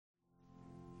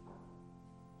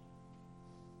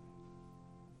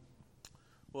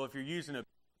Well, if you're using it,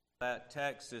 that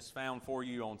text is found for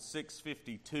you on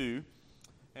 652.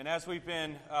 And as we've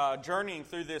been journeying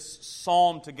through this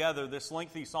psalm together, this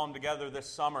lengthy psalm together this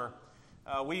summer,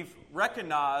 we've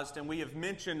recognized and we have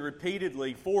mentioned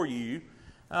repeatedly for you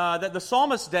that the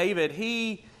psalmist David,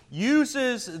 he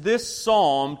uses this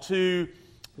psalm to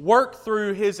work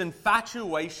through his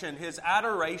infatuation, his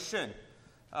adoration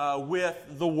with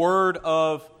the Word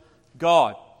of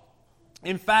God.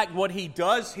 In fact, what he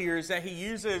does here is that he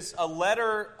uses a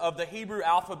letter of the Hebrew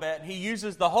alphabet, and he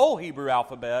uses the whole Hebrew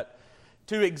alphabet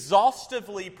to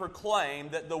exhaustively proclaim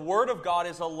that the Word of God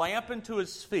is a lamp unto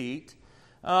his feet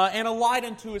and a light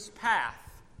unto his path,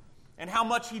 and how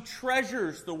much he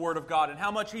treasures the Word of God, and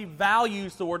how much he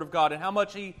values the Word of God, and how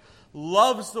much he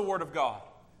loves the Word of God.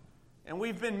 And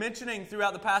we've been mentioning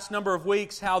throughout the past number of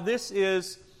weeks how this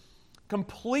is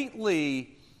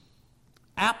completely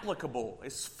applicable.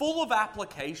 It's full of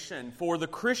application for the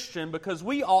Christian, because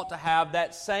we ought to have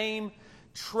that same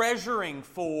treasuring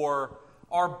for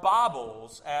our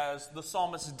Bibles as the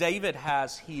psalmist David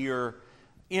has here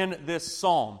in this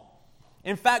psalm.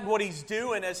 In fact, what he's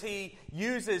doing as he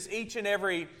uses each and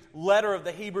every letter of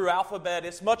the Hebrew alphabet,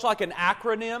 it's much like an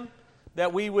acronym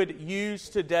that we would use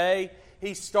today.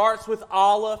 He starts with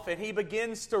Aleph, and he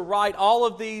begins to write all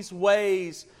of these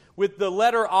ways with the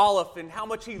letter Aleph and how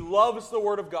much he loves the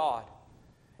Word of God.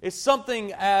 It's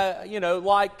something,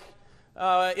 like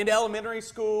in elementary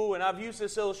school, and I've used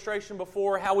this illustration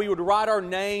before, how we would write our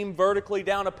name vertically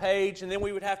down a page, and then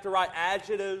we would have to write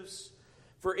adjectives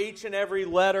for each and every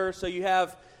letter. So you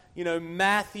have,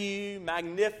 Matthew,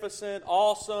 magnificent,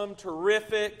 awesome,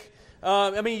 terrific.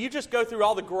 You just go through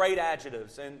all the great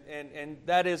adjectives, and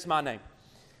that is my name.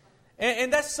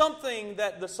 And that's something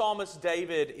that the psalmist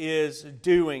David is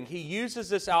doing. He uses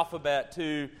this alphabet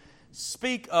to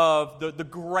speak of the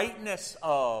greatness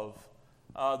of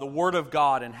the Word of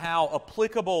God and how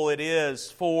applicable it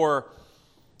is for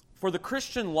the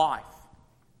Christian life.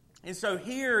 And so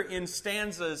here in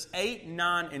stanzas 8,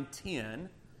 9, and 10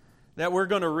 that we're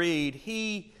going to read,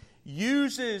 he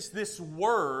uses this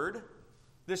Word,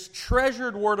 this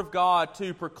treasured Word of God,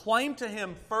 to proclaim to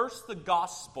him first the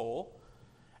gospel,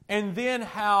 and then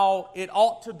how it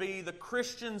ought to be the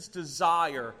Christian's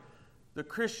desire, the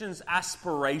Christian's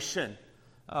aspiration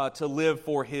to live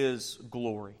for His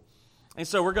glory. And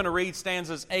so we're going to read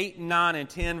stanzas 8, 9, and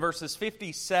 10, verses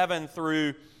 57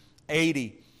 through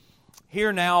 80.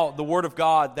 Hear now the Word of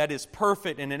God that is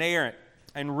perfect and inerrant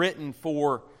and written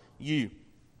for you.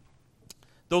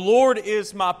 The Lord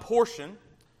is my portion.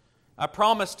 I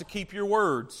promise to keep your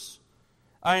words.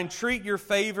 I entreat your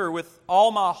favor with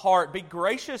all my heart. Be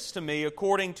gracious to me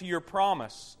according to your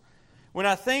promise. When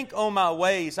I think on my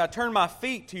ways, I turn my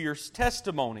feet to your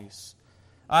testimonies.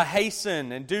 I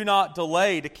hasten and do not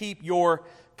delay to keep your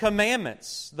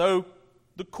commandments, though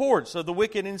the cords of the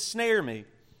wicked ensnare me.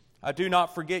 I do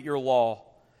not forget your law.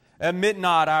 At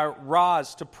midnight I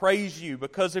rise to praise you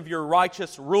because of your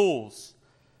righteous rules.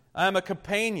 I am a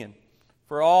companion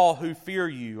for all who fear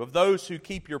you, of those who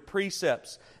keep your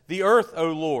precepts. The earth,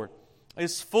 O Lord,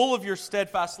 is full of your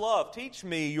steadfast love. Teach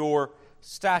me your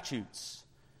statutes.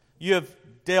 You have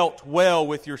dealt well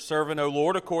with your servant, O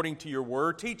Lord, according to your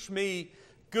word. Teach me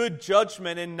good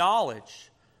judgment and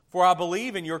knowledge, for I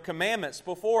believe in your commandments.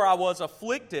 Before I was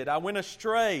afflicted, I went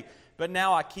astray, but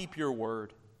now I keep your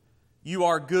word. You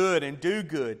are good and do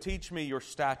good. Teach me your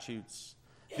statutes.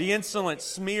 The insolent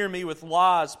smear me with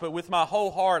lies, but with my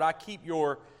whole heart I keep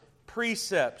your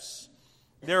precepts.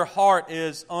 Their heart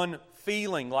is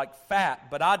unfeeling like fat,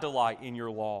 but I delight in your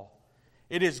law.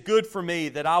 It is good for me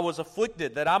that I was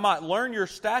afflicted, that I might learn your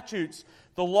statutes.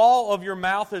 The law of your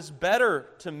mouth is better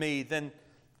to me than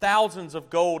thousands of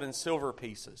gold and silver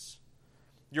pieces.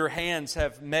 Your hands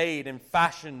have made and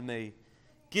fashioned me.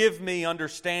 Give me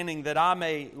understanding that I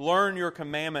may learn your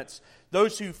commandments.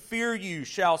 Those who fear you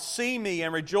shall see me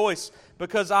and rejoice,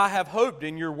 because I have hoped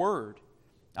in your word.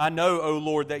 I know, O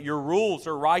Lord, that your rules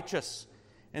are righteous,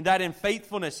 and that in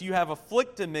faithfulness you have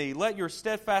afflicted me. Let your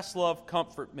steadfast love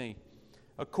comfort me,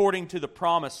 according to the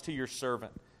promise to your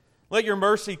servant. Let your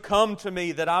mercy come to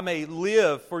me, that I may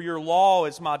live, for your law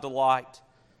is my delight.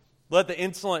 Let the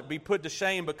insolent be put to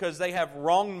shame, because they have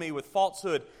wronged me with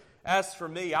falsehood. As for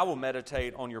me, I will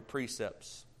meditate on your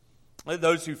precepts. Let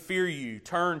those who fear you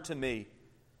turn to me,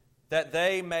 that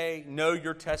they may know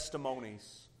your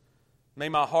testimonies. May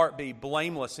my heart be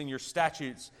blameless in your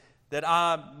statutes, that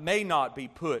I may not be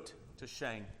put to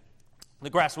shame.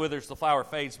 The grass withers, the flower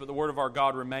fades, but the word of our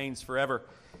God remains forever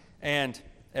and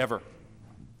ever.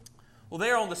 Well,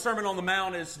 there on the Sermon on the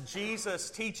Mount, as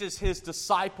Jesus teaches His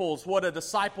disciples what a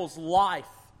disciple's life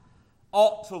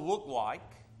ought to look like,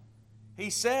 He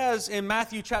says in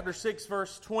Matthew chapter 6,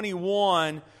 verse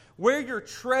 21, where your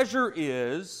treasure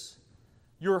is,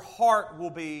 your heart will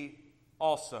be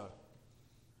also.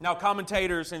 Now,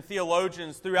 commentators and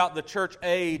theologians throughout the church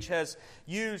age has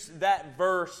used that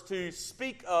verse to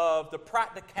speak of the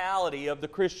practicality of the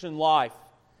Christian life.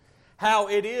 How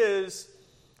it is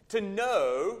to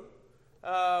know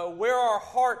where our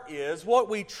heart is, what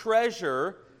we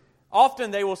treasure.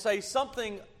 Often they will say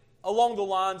something along the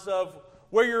lines of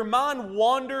where your mind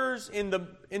wanders in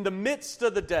the midst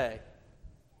of the day.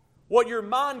 What your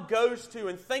mind goes to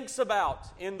and thinks about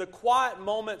in the quiet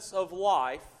moments of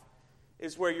life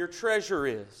is where your treasure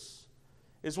is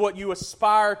what you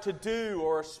aspire to do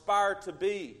or aspire to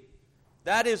be.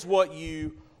 That is what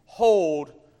you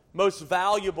hold most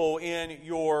valuable in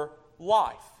your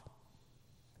life.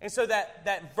 And so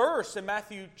that verse in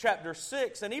Matthew chapter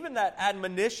 6, and even that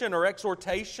admonition or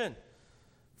exhortation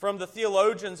from the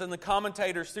theologians and the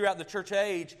commentators throughout the church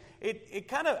age, it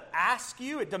kind of asks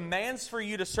you, it demands for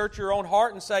you to search your own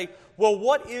heart and say, well,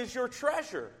 what is your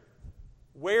treasure?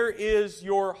 Where is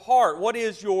your heart? What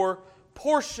is your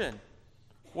portion?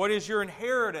 What is your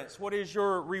inheritance? What is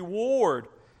your reward?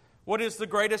 What is the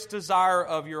greatest desire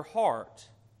of your heart?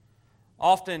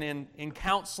 Often in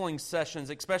counseling sessions,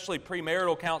 especially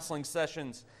premarital counseling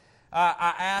sessions,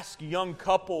 I ask young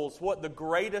couples what the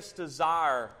greatest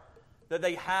desire that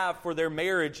they have for their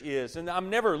marriage is. And I'm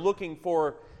never looking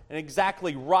for an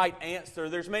exactly right answer.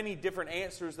 There's many different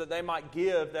answers that they might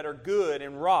give that are good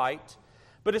and right.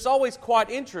 But it's always quite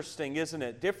interesting, isn't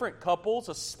it? Different couples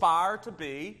aspire to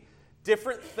be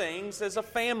different things as a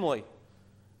family.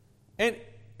 And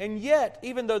yet,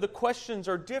 even though the questions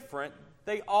are different,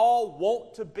 they all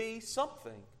want to be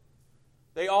something.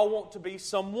 They all want to be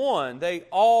someone. They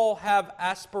all have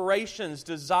aspirations,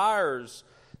 desires.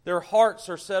 Their hearts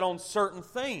are set on certain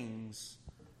things.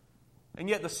 And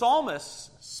yet the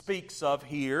psalmist speaks of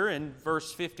here in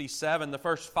verse 57, the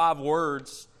first 5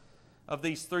 words of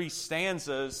these 3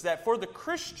 stanzas, that for the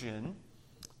Christian,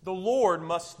 the Lord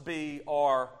must be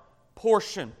our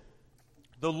portion.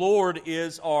 The Lord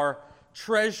is our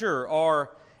treasure, our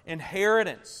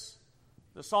inheritance.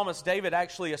 The psalmist David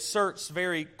actually asserts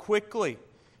very quickly.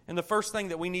 And the first thing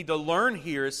that we need to learn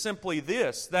here is simply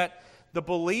this, that the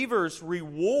believer's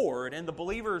reward and the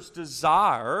believer's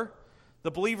desire,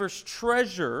 the believer's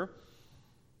treasure,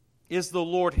 is the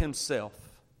Lord Himself.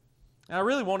 And I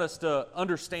really want us to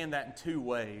understand that in 2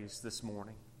 ways this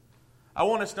morning. I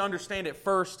want us to understand it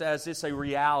first as it's a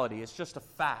reality. It's just a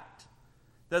fact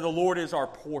that the Lord is our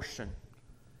portion.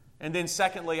 And then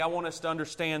secondly, I want us to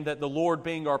understand that the Lord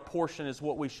being our portion is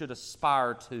what we should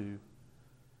aspire to.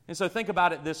 And so think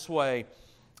about it this way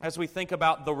as we think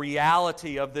about the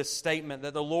reality of this statement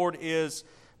that the Lord is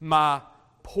my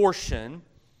portion.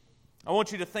 I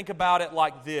want you to think about it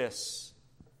like this,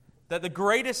 that the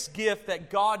greatest gift that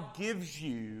God gives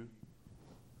you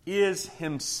is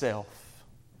Himself.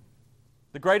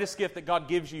 The greatest gift that God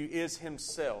gives you is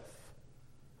Himself.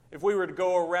 If we were to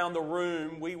go around the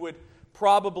room, we would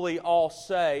probably all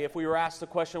say, if we were asked the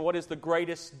question, what is the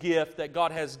greatest gift that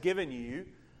God has given you?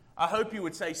 I hope you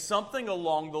would say something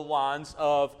along the lines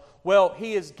of, well,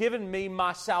 He has given me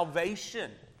my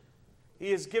salvation.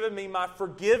 He has given me my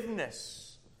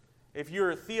forgiveness. If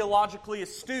you're theologically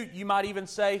astute, you might even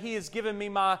say, He has given me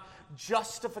my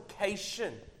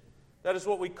justification. That is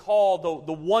what we call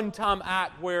the one-time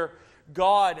act where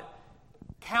God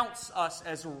counts us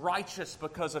as righteous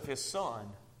because of His Son.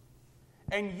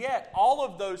 And yet, all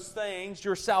of those things,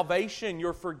 your salvation,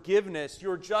 your forgiveness,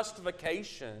 your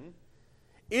justification,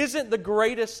 isn't the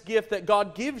greatest gift that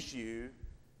God gives you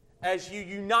as you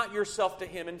unite yourself to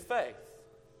Him in faith.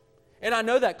 And I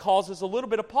know that causes a little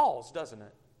bit of pause, doesn't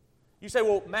it? You say,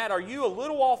 well, Matt, are you a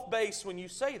little off base when you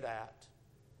say that?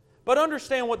 But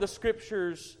understand what the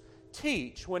Scriptures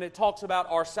teach when it talks about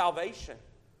our salvation,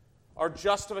 our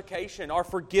justification, our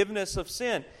forgiveness of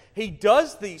sin. He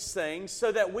does these things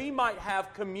so that we might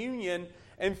have communion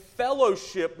and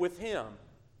fellowship with Him.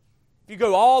 If you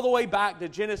go all the way back to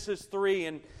Genesis 3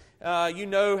 and you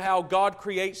know how God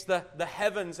creates the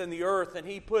heavens and the earth, and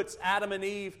He puts Adam and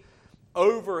Eve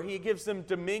over, He gives them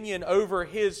dominion over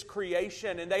His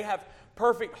creation, and they have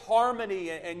perfect harmony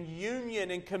and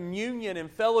union and communion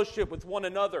and fellowship with one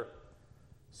another.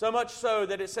 So much so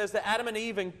that it says that Adam and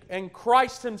Eve and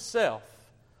Christ Himself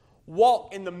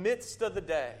walk in the midst of the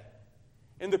day,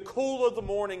 in the cool of the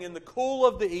morning, in the cool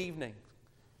of the evening.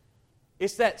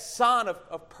 It's that sign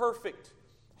of perfect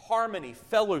harmony,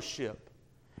 fellowship.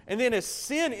 And then as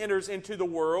sin enters into the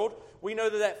world, we know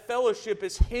that fellowship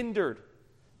is hindered.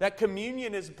 That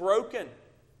communion is broken.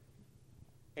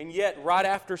 And yet, right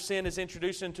after sin is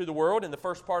introduced into the world, in the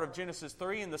first part of Genesis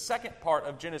 3, in the second part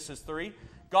of Genesis 3,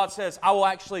 God says, I will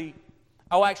actually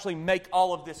make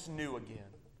all of this new again.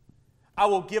 I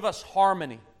will give us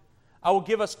harmony. I will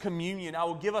give us communion. I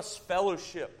will give us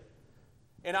fellowship.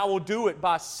 And I will do it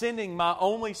by sending my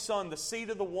only Son, the seed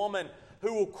of the woman,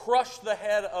 who will crush the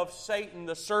head of Satan,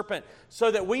 the serpent,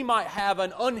 so that we might have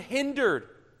an unhindered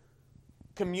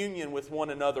communion with one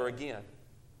another again.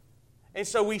 And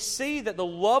so we see that the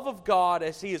love of God,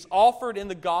 as He is offered in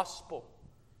the gospel,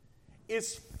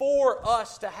 is for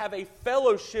us to have a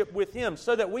fellowship with Him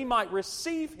so that we might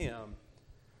receive Him,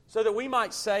 so that we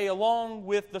might say, along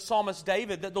with the psalmist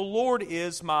David, that the Lord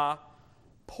is my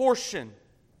portion.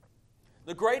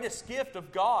 The greatest gift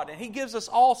of God, and He gives us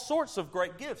all sorts of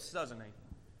great gifts, doesn't He?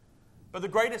 But the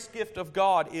greatest gift of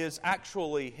God is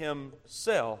actually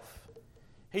Himself.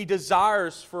 He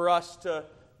desires for us to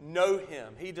know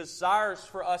Him. He desires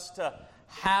for us to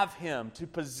have Him, to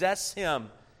possess Him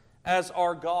as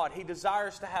our God. He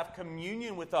desires to have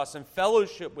communion with us and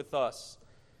fellowship with us.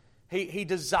 He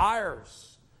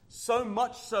desires so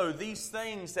much so these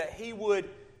things that He would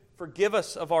forgive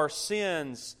us of our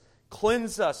sins,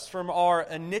 cleanse us from our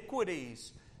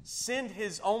iniquities, send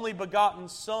His only begotten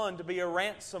Son to be a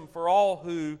ransom for all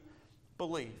who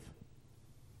believe.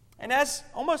 And as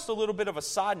almost a little bit of a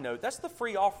side note, that's the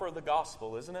free offer of the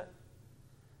gospel, isn't it?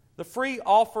 The free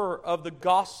offer of the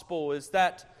gospel is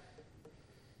that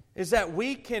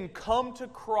we can come to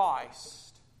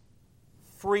Christ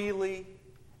freely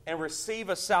and receive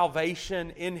a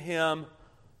salvation in Him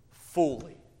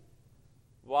fully.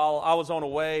 While I was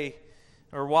away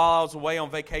on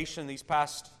vacation these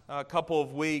past couple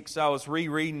of weeks, I was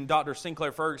rereading Dr.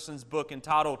 Sinclair Ferguson's book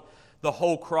entitled The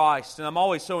Whole Christ. And I'm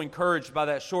always so encouraged by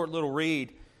that short little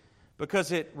read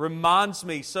because it reminds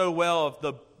me so well of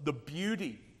the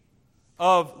beauty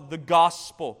of the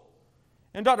gospel.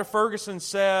 And Dr. Ferguson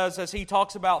says, as he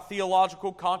talks about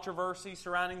theological controversy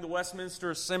surrounding the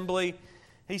Westminster Assembly,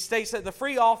 he states that the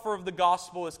free offer of the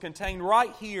gospel is contained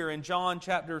right here in John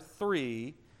chapter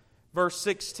 3, verse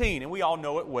 16. And we all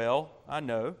know it well, I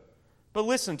know. But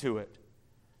listen to it.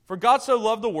 For God so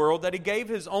loved the world that He gave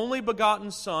His only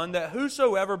begotten Son, that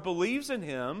whosoever believes in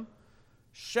Him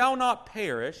shall not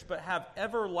perish, but have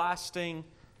everlasting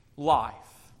life.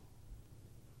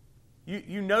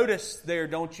 You notice there,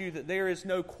 don't you, that there is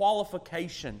no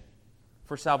qualification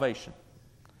for salvation.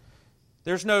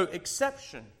 There's no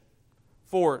exception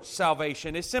for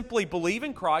salvation. It's simply believe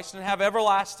in Christ and have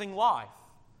everlasting life.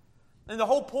 And the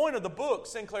whole point of the book,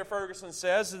 Sinclair Ferguson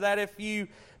says, is that if you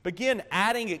begin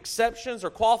adding exceptions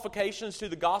or qualifications to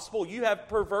the gospel, you have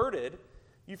perverted,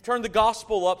 you've turned the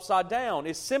gospel upside down.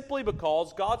 It's simply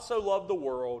because God so loved the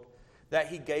world that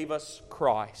He gave us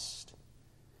Christ.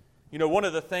 You know, one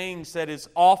of the things that is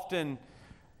often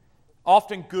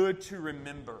good to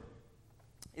remember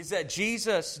is that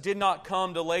Jesus did not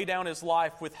come to lay down His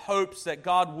life with hopes that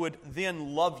God would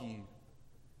then love you.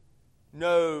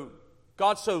 No,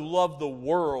 God so loved the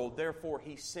world, therefore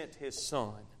He sent His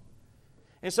Son.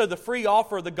 And so the free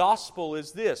offer of the gospel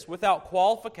is this, without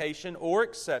qualification or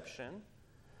exception,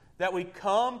 that we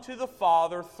come to the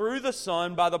Father through the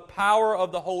Son by the power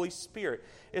of the Holy Spirit.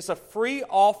 It's a free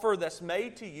offer that's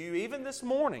made to you even this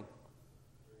morning.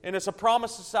 And it's a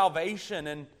promise of salvation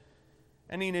and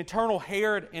an eternal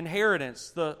inheritance,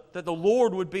 that the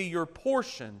Lord would be your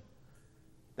portion.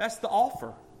 That's the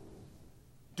offer.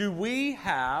 Do we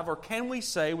have, or can we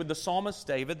say with the psalmist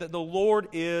David, that the Lord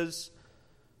is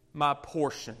my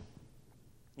portion?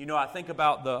 You know, I think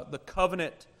about the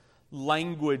covenant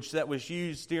language that was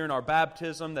used during our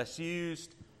baptism, that's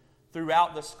used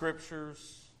throughout the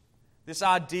Scriptures. This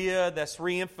idea that's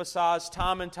reemphasized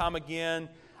time and time again,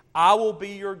 I will be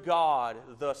your God,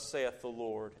 thus saith the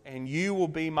Lord, and you will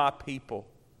be my people.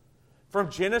 From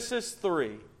Genesis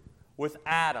 3, with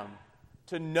Adam,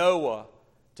 to Noah,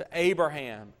 to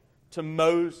Abraham, to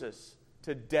Moses,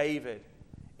 to David,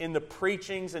 in the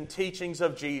preachings and teachings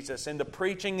of Jesus, in the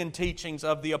preaching and teachings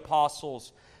of the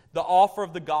apostles, the offer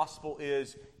of the gospel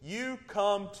is, you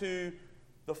come to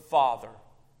the Father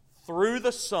through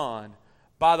the Son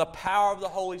by the power of the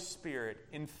Holy Spirit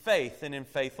in faith and in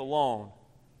faith alone.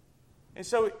 And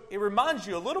so it reminds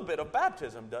you a little bit of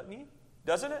baptism,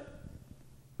 doesn't it?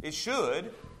 It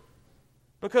should.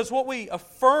 Because what we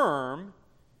affirm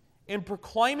in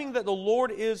proclaiming that the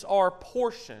Lord is our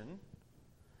portion,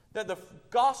 that the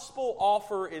gospel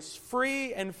offer is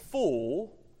free and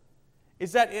full,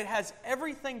 is that it has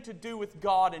everything to do with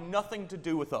God and nothing to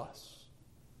do with us.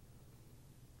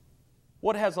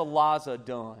 What has Eliza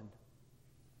done?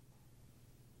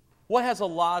 What has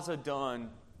Eliza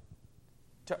done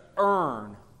to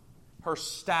earn her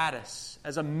status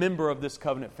as a member of this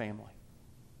covenant family?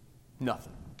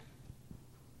 Nothing.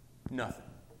 Nothing.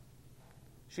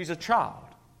 She's a child.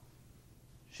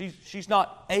 She's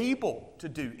not able to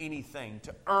do anything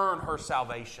to earn her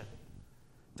salvation,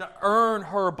 to earn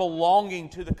her belonging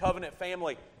to the covenant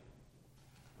family.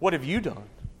 What have you done?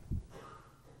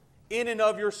 In and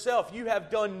of yourself, you have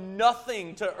done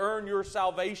nothing to earn your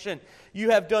salvation. You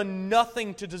have done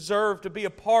nothing to deserve to be a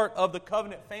part of the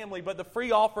covenant family. But the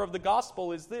free offer of the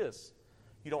gospel is this: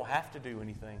 you don't have to do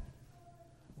anything.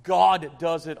 God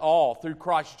does it all through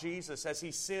Christ Jesus as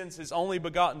He sends His only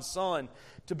begotten Son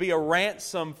to be a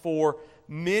ransom for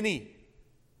many.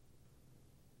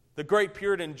 The great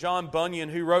Puritan John Bunyan,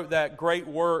 who wrote that great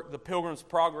work, The Pilgrim's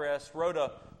Progress, wrote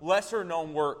a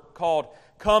lesser-known work called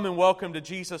Come and Welcome to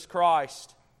Jesus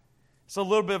Christ. It's a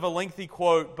little bit of a lengthy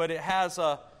quote, but it has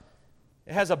a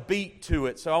beat to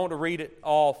it, so I want to read it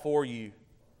all for you. It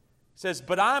says,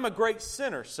 "But I am a great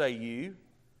sinner, say you.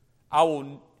 I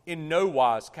will in no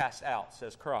wise cast out,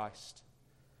 says Christ.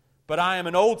 But I am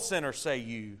an old sinner, say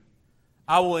you.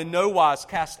 I will in no wise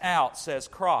cast out, says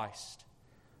Christ.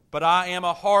 But I am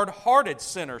a hard-hearted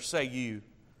sinner, say you.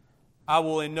 I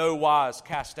will in no wise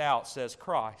cast out, says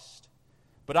Christ.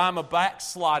 But I am a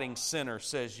backsliding sinner,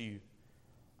 says you.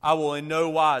 I will in no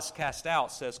wise cast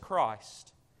out, says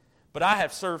Christ. But I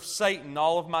have served Satan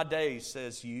all of my days,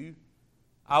 says you.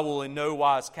 I will in no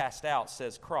wise cast out,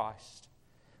 says Christ.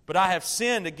 But I have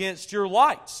sinned against your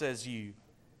light, says you.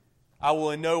 I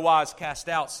will in no wise cast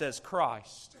out, says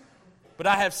Christ. But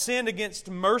I have sinned against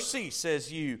mercy,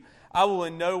 says you. I will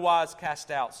in no wise cast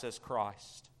out, says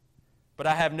Christ. But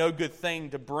I have no good thing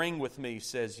to bring with me,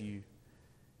 says you.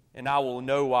 And I will in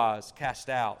no wise cast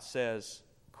out, says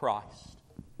Christ."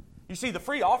 You see, the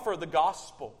free offer of the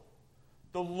gospel,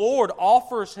 the Lord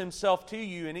offers Himself to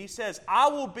you, and He says, I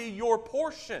will be your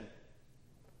portion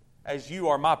as you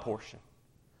are my portion.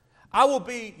 I will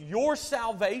be your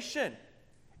salvation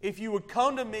if you would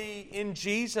come to me in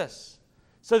Jesus,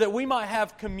 so that we might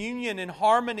have communion and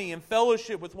harmony and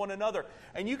fellowship with one another.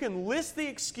 And you can list the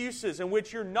excuses in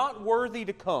which you're not worthy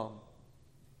to come.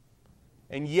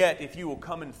 And yet, if you will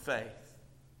come in faith,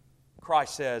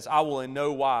 Christ says, I will in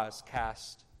no wise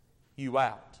cast you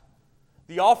out.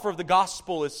 The offer of the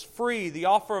gospel is free. The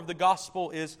offer of the gospel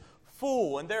is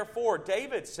full. And therefore,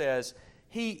 David says,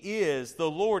 the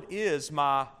Lord is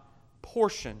my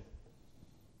portion.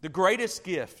 The greatest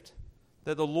gift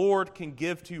that the Lord can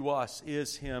give to us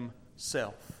is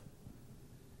Himself.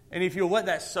 And if you'll let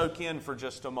that soak in for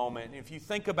just a moment, if you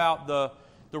think about the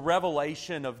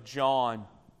revelation of John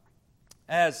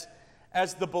as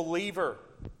the believer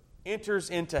enters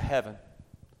into heaven,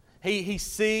 he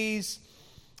sees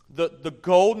the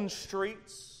golden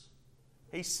streets,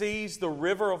 he sees the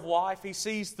river of life, he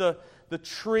sees the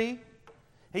tree,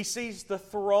 he sees the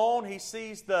throne, he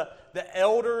sees the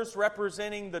elders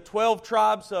representing the 12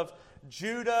 tribes of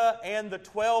Judah and the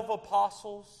 12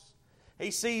 apostles. He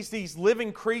sees these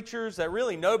living creatures that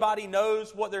really nobody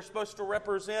knows what they're supposed to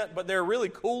represent, but they're really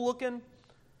cool looking.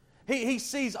 He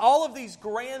sees all of these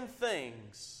grand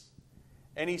things,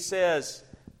 and he says,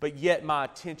 but yet my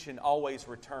attention always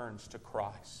returns to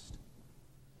Christ.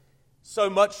 So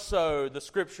much so, the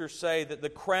Scriptures say that the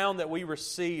crown that we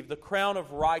receive, the crown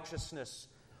of righteousness,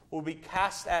 will be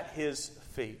cast at His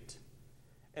feet.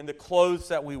 And the clothes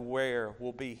that we wear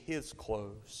will be His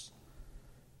clothes.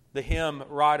 The hymn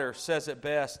writer says it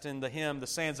best in the hymn, "The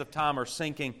Sands of Time Are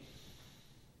Sinking."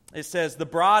 It says, "The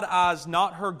bride eyes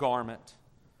not her garment,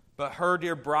 but her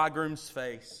dear bridegroom's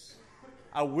face.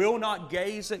 I will not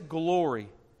gaze at glory,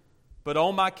 but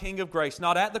on my King of grace.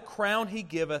 Not at the crown He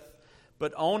giveth,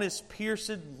 but on His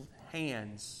pierced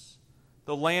hands.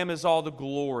 The Lamb is all the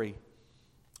glory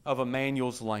of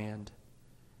Emmanuel's land."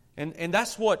 And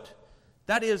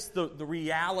that is the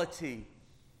reality.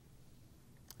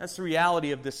 That's the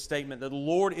reality of this statement, that the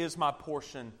Lord is my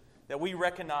portion, that we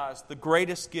recognize the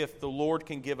greatest gift the Lord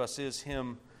can give us is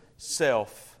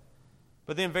Himself.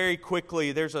 But then very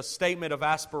quickly, there's a statement of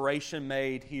aspiration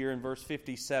made here in verse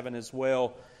 57 as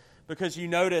well. Because you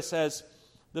notice as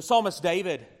the psalmist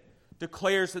David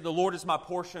declares that the Lord is my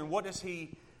portion, what does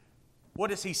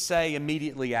he say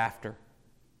immediately after?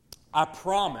 I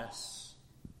promise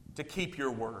to keep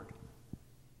your word.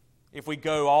 If we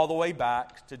go all the way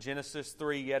back to Genesis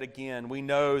 3 yet again, we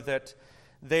know that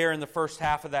there in the first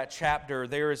half of that chapter,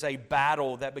 there is a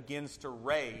battle that begins to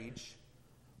rage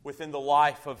within the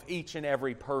life of each and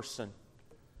every person.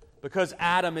 Because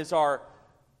Adam is our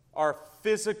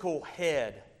physical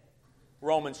head,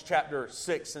 Romans chapter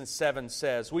 6 and 7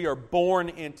 says. We are born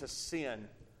into sin.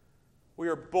 We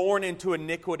are born into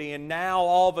iniquity, and now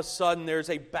all of a sudden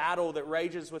there's a battle that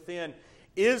rages within.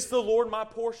 Is the Lord my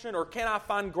portion, or can I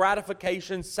find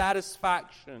gratification,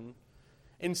 satisfaction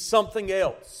in something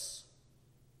else?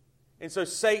 And so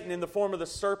Satan, in the form of the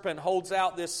serpent, holds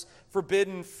out this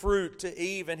forbidden fruit to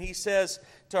Eve, and he says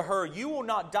to her, you will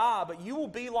not die, but you will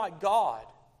be like God.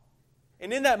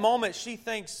 And in that moment, she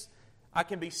thinks, I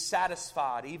can be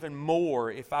satisfied even more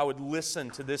if I would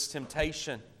listen to this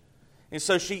temptation. And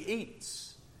so she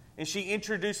eats, and she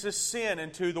introduces sin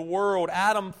into the world.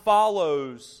 Adam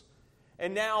follows.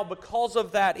 And now, because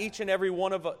of that, each and every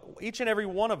one of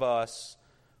us,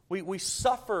 we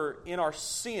suffer in our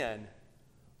sin.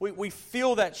 We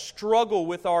feel that struggle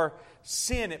with our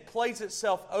sin. It plays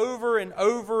itself over and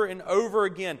over and over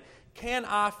again. Can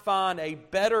I find a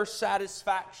better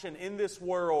satisfaction in this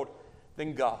world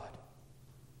than God?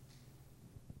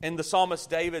 And the psalmist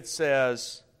David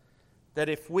says that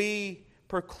if we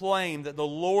proclaim that the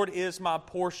Lord is my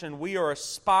portion, we are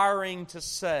aspiring to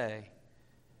say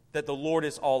that the Lord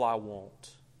is all I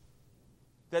want,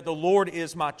 that the Lord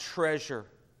is my treasure,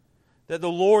 that the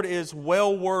Lord is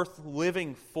well worth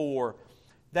living for,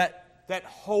 that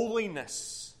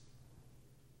holiness,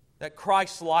 that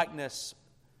Christ-likeness,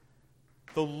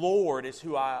 the Lord is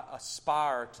who I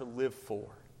aspire to live for.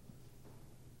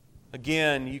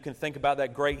 Again, you can think about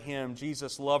that great hymn,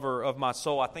 Jesus, Lover of My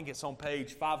Soul. I think it's on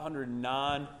page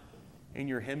 509 in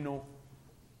your hymnal.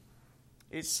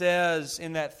 It says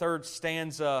in that third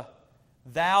stanza,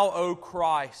 Thou, O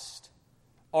Christ,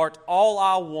 art all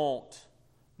I want,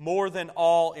 more than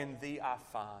all in Thee I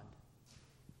find.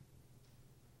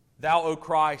 Thou, O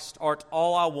Christ, art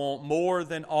all I want, more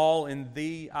than all in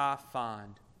Thee I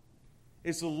find.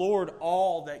 Is the Lord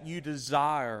all that you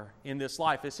desire in this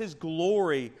life? Is His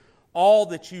glory all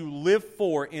that you live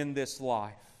for in this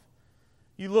life?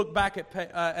 You look back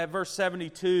at verse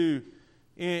 72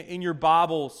 in your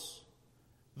Bibles.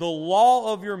 The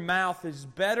law of your mouth is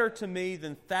better to me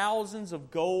than thousands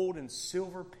of gold and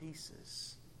silver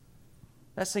pieces.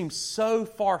 That seems so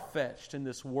far-fetched in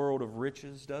this world of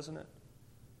riches, doesn't it?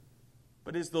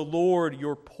 But is the Lord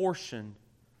your portion?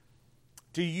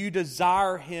 Do you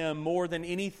desire Him more than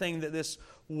anything that this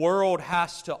world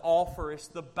has to offer? It's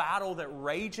the battle that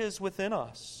rages within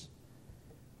us.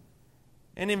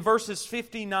 And in verses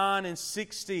 59 and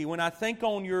 60, when I think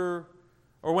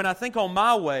on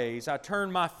my ways, I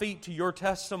turn my feet to your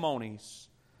testimonies.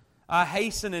 I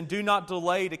hasten and do not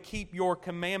delay to keep your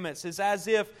commandments. It's as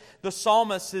if the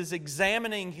psalmist is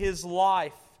examining his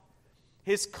life,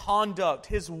 his conduct,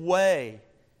 his way.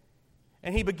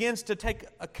 And he begins to take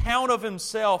account of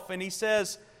himself, and he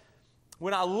says,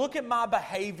 when I look at my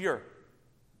behavior,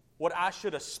 what I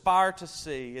should aspire to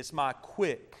see is my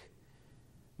quick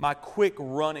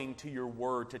running to your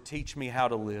word to teach me how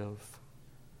to live.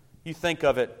 You think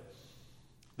of it,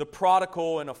 the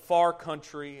prodigal in a far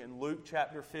country in Luke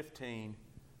chapter 15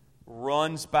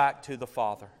 runs back to the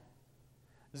Father.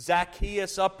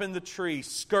 Zacchaeus up in the tree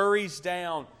scurries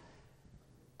down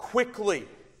quickly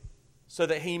so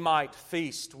that he might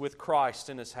feast with Christ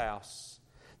in his house.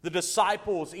 The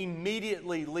disciples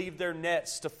immediately leave their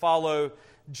nets to follow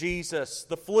Jesus.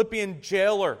 The Philippian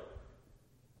jailer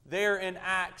there in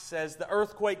Acts, as the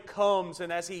earthquake comes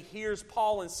and as he hears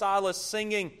Paul and Silas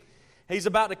singing, he's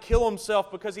about to kill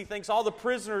himself because he thinks all the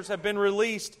prisoners have been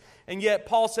released. And yet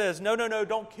Paul says, no,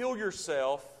 don't kill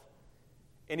yourself.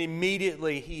 And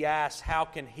immediately he asks, how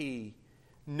can he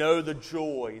know the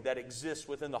joy that exists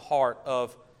within the heart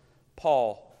of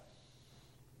Paul?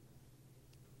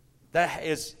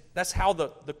 That's how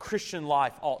the Christian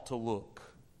life ought to look.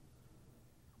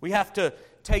 We have to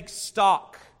take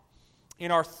stock in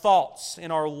our thoughts,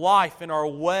 in our life, in our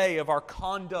way of our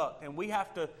conduct, and we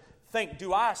have to think,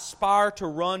 do I aspire to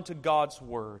run to God's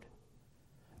Word?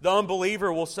 The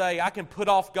unbeliever will say, I can put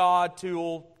off God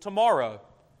till tomorrow.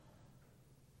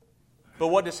 But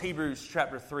what does Hebrews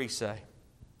chapter 3 say?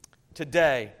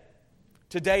 Today,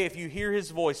 if you hear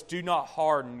His voice, do not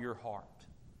harden your heart.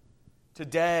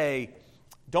 Today,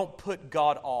 don't put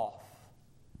God off.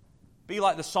 Be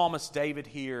like the psalmist David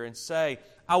here and say,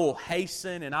 I will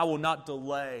hasten and I will not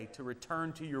delay to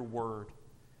return to your word.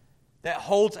 That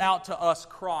holds out to us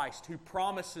Christ, who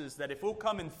promises that if we'll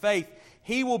come in faith,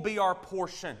 He will be our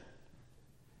portion.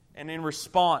 And in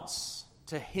response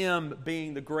to Him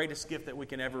being the greatest gift that we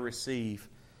can ever receive,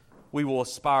 we will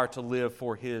aspire to live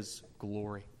for His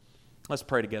glory. Let's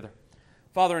pray together.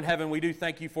 Father in heaven, we do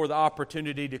thank You for the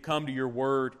opportunity to come to Your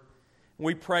Word.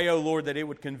 We pray, O Lord, that it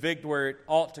would convict where it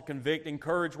ought to convict,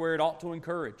 encourage where it ought to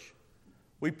encourage.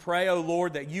 We pray, O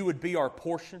Lord, that You would be our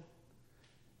portion,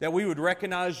 that we would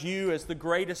recognize You as the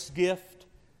greatest gift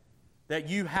that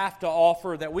you have to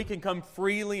offer, that we can come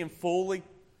freely and fully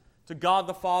to God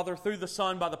the Father through the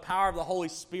Son by the power of the Holy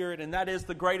Spirit, and that is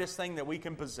the greatest thing that we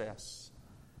can possess.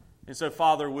 And so,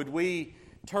 Father, would we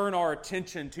turn our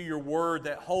attention to your word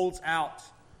that holds out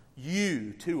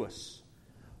you to us?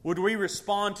 Would we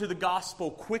respond to the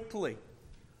gospel quickly?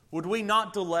 Would we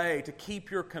not delay to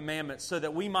keep your commandments so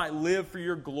that we might live for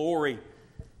your glory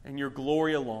and your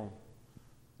glory alone?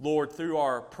 Lord, through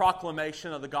our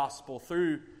proclamation of the gospel,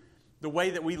 through the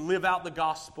way that we live out the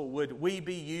gospel, would we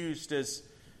be used as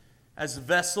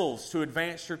vessels to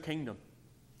advance your kingdom?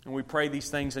 And we pray these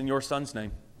things in your Son's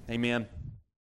name. Amen.